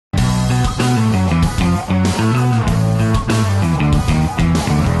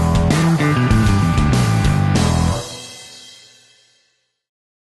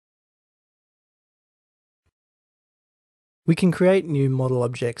We can create new model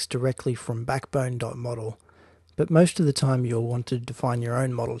objects directly from Backbone.model, but most of the time you'll want to define your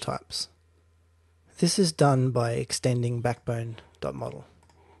own model types. This is done by extending Backbone.model.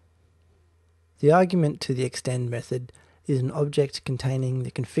 The argument to the extend method is an object containing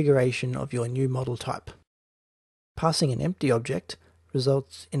the configuration of your new model type. Passing an empty object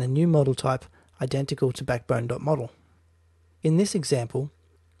results in a new model type identical to Backbone.model. In this example,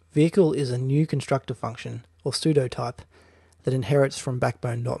 vehicle is a new constructor function, or pseudotype, that inherits from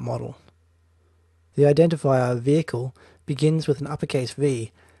Backbone.model. The identifier vehicle begins with an uppercase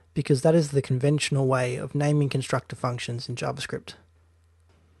V because that is the conventional way of naming constructor functions in JavaScript.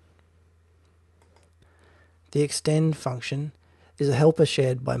 The extend function is a helper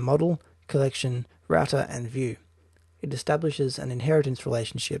shared by model, collection, router, and view. It establishes an inheritance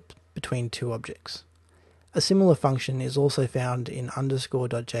relationship between two objects. A similar function is also found in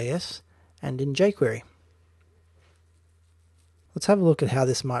underscore.js and in jQuery. Let's have a look at how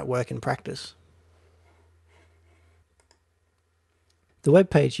this might work in practice. The web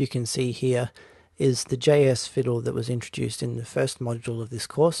page you can see here is the JS fiddle that was introduced in the first module of this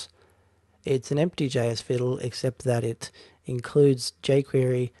course. It's an empty JS fiddle except that it includes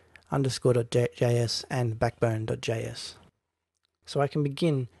jQuery, underscore.js and backbone.js. So I can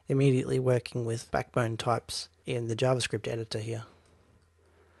begin immediately working with backbone types in the JavaScript editor here.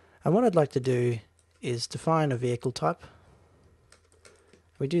 And what I'd like to do is define a vehicle type.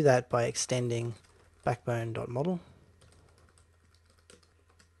 We do that by extending backbone.model.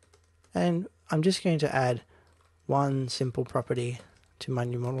 And I'm just going to add one simple property to my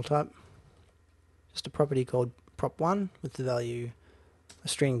new model type. Just a property called prop1 with the value a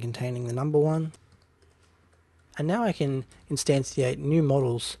string containing the number 1. And now I can instantiate new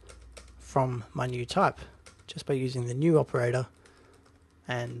models from my new type just by using the new operator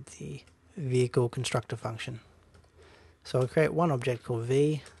and the vehicle constructor function. So I'll create one object called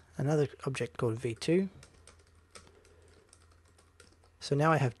v, another object called v2. So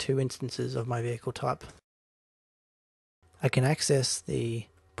now I have two instances of my vehicle type. I can access the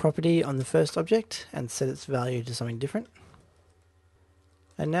property on the first object and set its value to something different.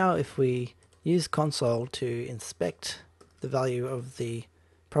 And now if we use console to inspect the value of the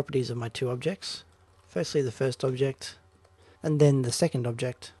properties of my two objects, firstly the first object and then the second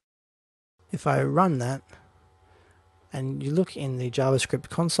object, if I run that and you look in the JavaScript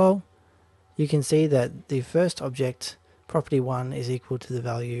console, you can see that the first object, property 1, is equal to the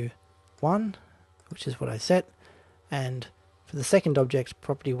value 1, which is what I set, and for the second object,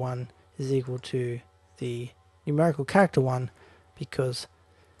 property 1 is equal to the numerical character 1 because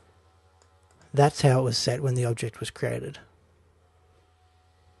that's how it was set when the object was created.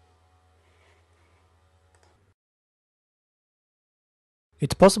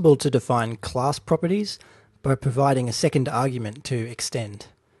 It's possible to define class properties by providing a second argument to extend.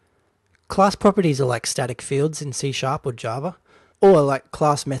 Class properties are like static fields in C# or Java, or like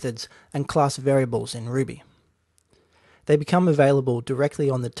class methods and class variables in Ruby. They become available directly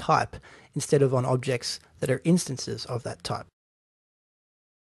on the type instead of on objects that are instances of that type.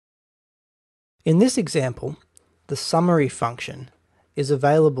 In this example, the summary function is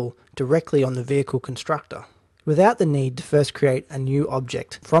available directly on the vehicle constructor without the need to first create a new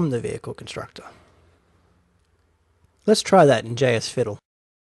object from the vehicle constructor. Let's try that in JS Fiddle.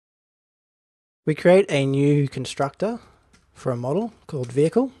 We create a new constructor for a model called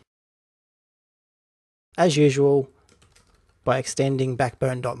vehicle, as usual by extending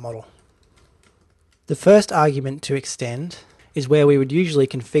backbone.model. The first argument to extend is where we would usually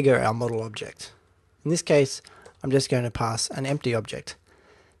configure our model object. In this case, I'm just going to pass an empty object.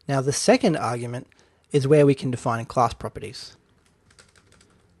 Now the second argument is where we can define class properties.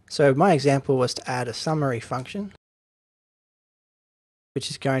 So my example was to add a summary function, which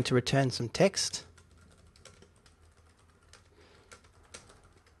is going to return some text.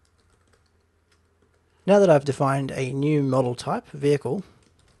 Now that I've defined a new model type, vehicle,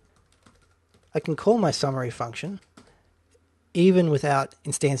 I can call my summary function even without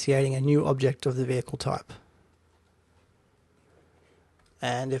instantiating a new object of the vehicle type.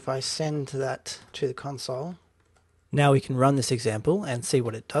 And if I send that to the console, now we can run this example and see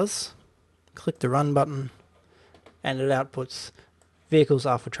what it does. Click the run button and it outputs vehicles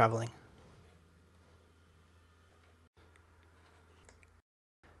are for traveling.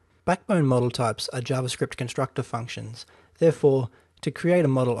 Backbone model types are JavaScript constructor functions. Therefore, to create a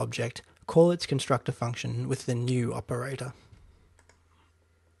model object, call its constructor function with the new operator.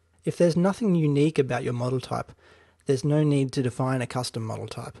 If there's nothing unique about your model type, there's no need to define a custom model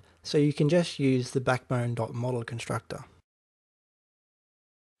type, so you can just use the backbone.model constructor.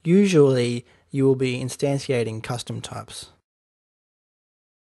 Usually, you will be instantiating custom types.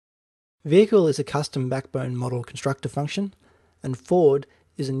 Vehicle is a custom Backbone model constructor function, and forward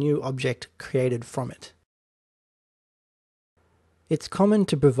is a new object created from it. It's common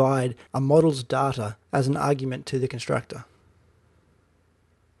to provide a model's data as an argument to the constructor.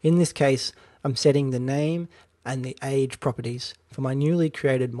 In this case, I'm setting the name and the age properties for my newly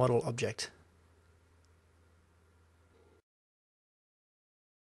created model object.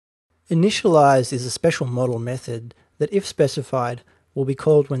 Initialize is a special model method that, if specified, will be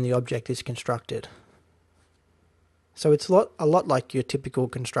called when the object is constructed. So it's a lot like your typical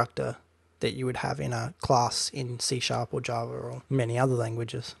constructor that you would have in a class in C# or Java or many other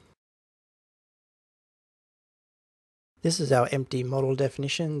languages. This is our empty model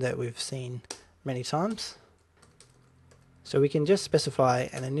definition that we've seen many times. So we can just specify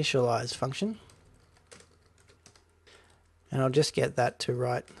an initialize function, and I'll just get that to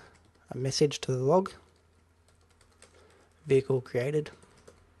write a message to the log, vehicle created.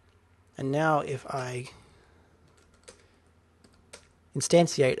 And now if I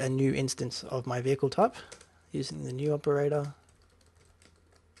instantiate a new instance of my vehicle type using the new operator,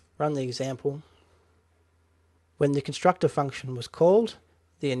 run the example, when the constructor function was called,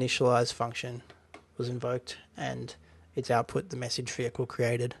 the initialize function was invoked and its output the message vehicle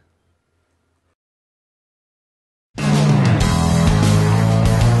created.